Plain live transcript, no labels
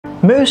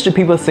Most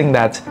people think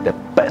that the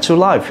battery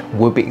life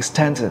will be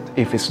extended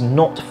if it's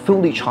not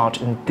fully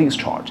charged and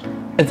discharged.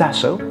 Is that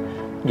so?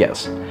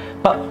 Yes.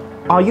 But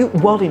are you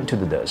willing to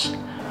do this?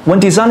 When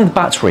designing the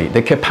battery,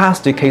 the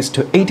capacity decays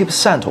to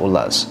 80% or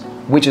less,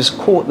 which is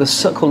called the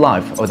cycle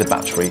life of the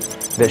battery.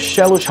 The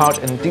shallow charge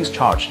and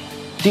discharge,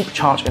 deep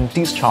charge and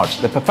discharge.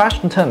 The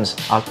professional terms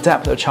are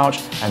depth of charge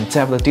and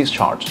depth of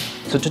discharge.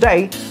 So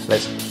today,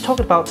 let's talk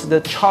about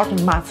the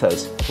charging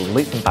methods for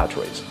lithium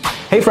batteries.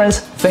 Hey friends,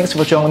 thanks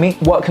for joining me.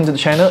 Welcome to the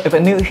channel. If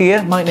you're new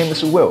here, my name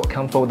is Will.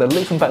 Come for the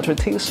lithium battery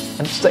tips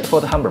and stick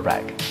for the humble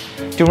brag.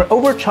 During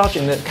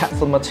overcharging, the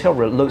cathode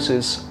material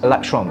loses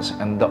electrons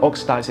and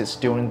oxidizes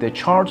during the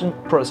charging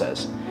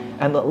process,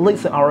 and the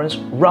lithium ions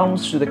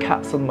runs through the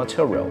cathode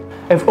material.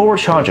 If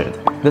overcharged,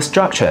 the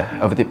structure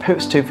of the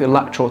positive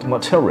electrode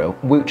material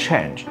will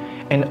change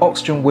and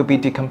oxygen will be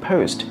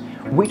decomposed,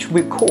 which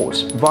will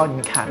cause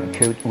violent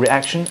chemical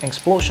reaction and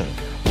explosion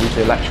with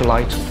the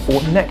electrolyte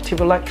or negative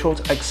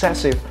electrode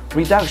excessive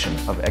reduction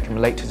of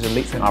accumulated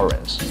lithium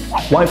ions.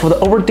 While for the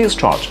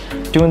over-discharge,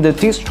 during the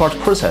discharge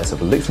process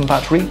of a lithium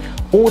battery,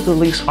 all the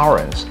lithium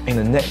ions in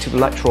the negative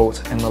electrode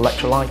and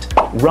electrolyte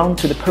run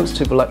to the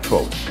positive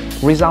electrode,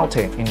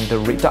 resulting in the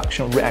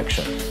reduction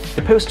reaction.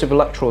 The positive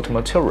electrode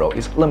material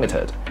is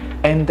limited,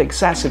 and the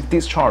excessive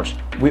discharge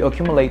will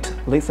accumulate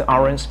lithium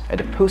ions at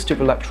the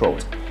positive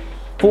electrode,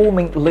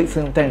 forming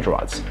lithium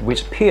dendrites,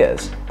 which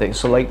pierce the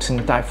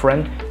insulating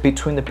diaphragm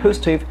between the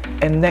positive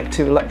and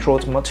negative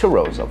electrode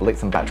materials of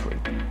lithium battery.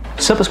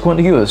 Subsequent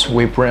use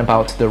will bring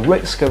about the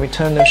risk of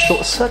internal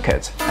short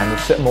circuit and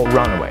thermal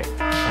runaway,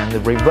 and the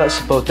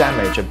reversible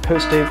damage of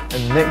positive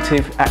and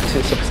negative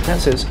active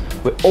substances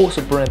will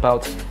also bring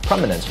about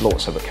permanent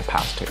loss of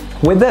capacity.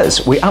 With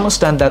this, we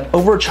understand that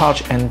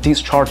overcharge and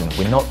discharging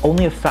will not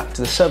only affect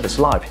the service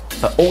life,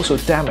 but also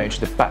damage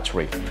the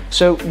battery.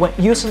 So when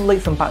using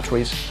lithium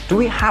batteries, do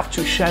we have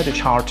to share the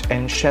charge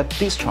and share the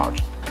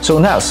discharge? So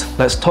next,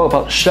 let's talk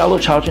about shallow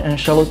charging and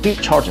shallow deep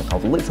charging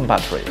of lithium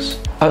batteries.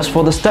 As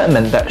for the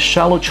statement that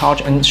shallow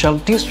charge and shallow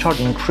discharge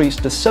increase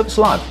the service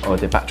life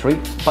of the battery,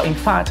 but in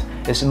fact,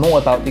 it's more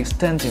about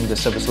extending the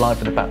service life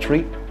of the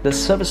battery. The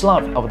service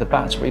life of the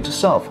battery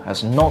itself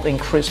has not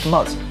increased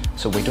much,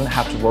 so we don't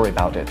have to worry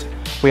about it.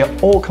 We are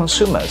all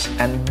consumers,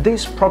 and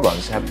these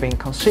problems have been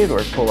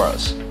considered for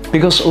us.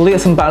 Because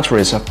lithium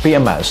batteries are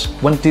BMS,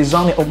 when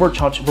designing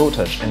overcharge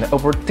voltage and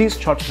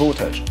over-discharge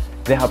voltage,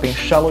 they have been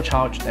shallow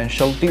charged and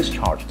shallow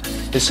discharged.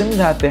 It seems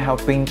that they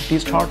have been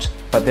discharged,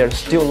 but there's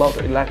still a lot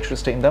of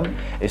electricity in them.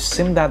 It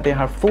seems that they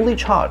are fully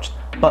charged,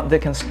 but they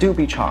can still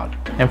be charged.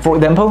 And for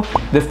example,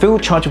 the full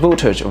charge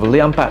voltage of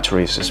lithium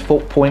batteries is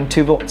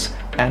 4.2 volts,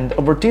 and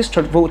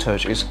over-discharge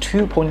voltage is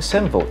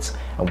 2.7 volts,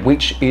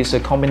 which is a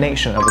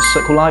combination of a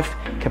cycle life,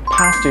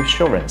 capacity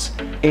assurance,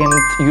 and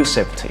use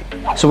safety.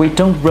 So we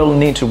don't really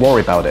need to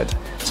worry about it.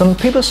 Some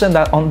people say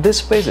that on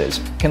this basis,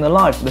 can the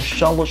life of the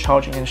shallow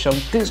charging and shallow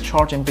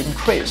discharging be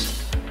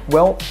increased?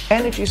 Well,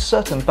 energy is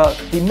certain, but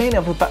the main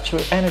of the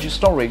battery energy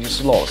storage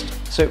is lost.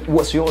 So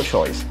what's your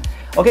choice?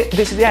 Okay,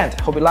 this is the end.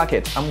 Hope you like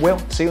it. I'm Will.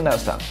 See you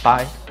next time.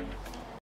 Bye.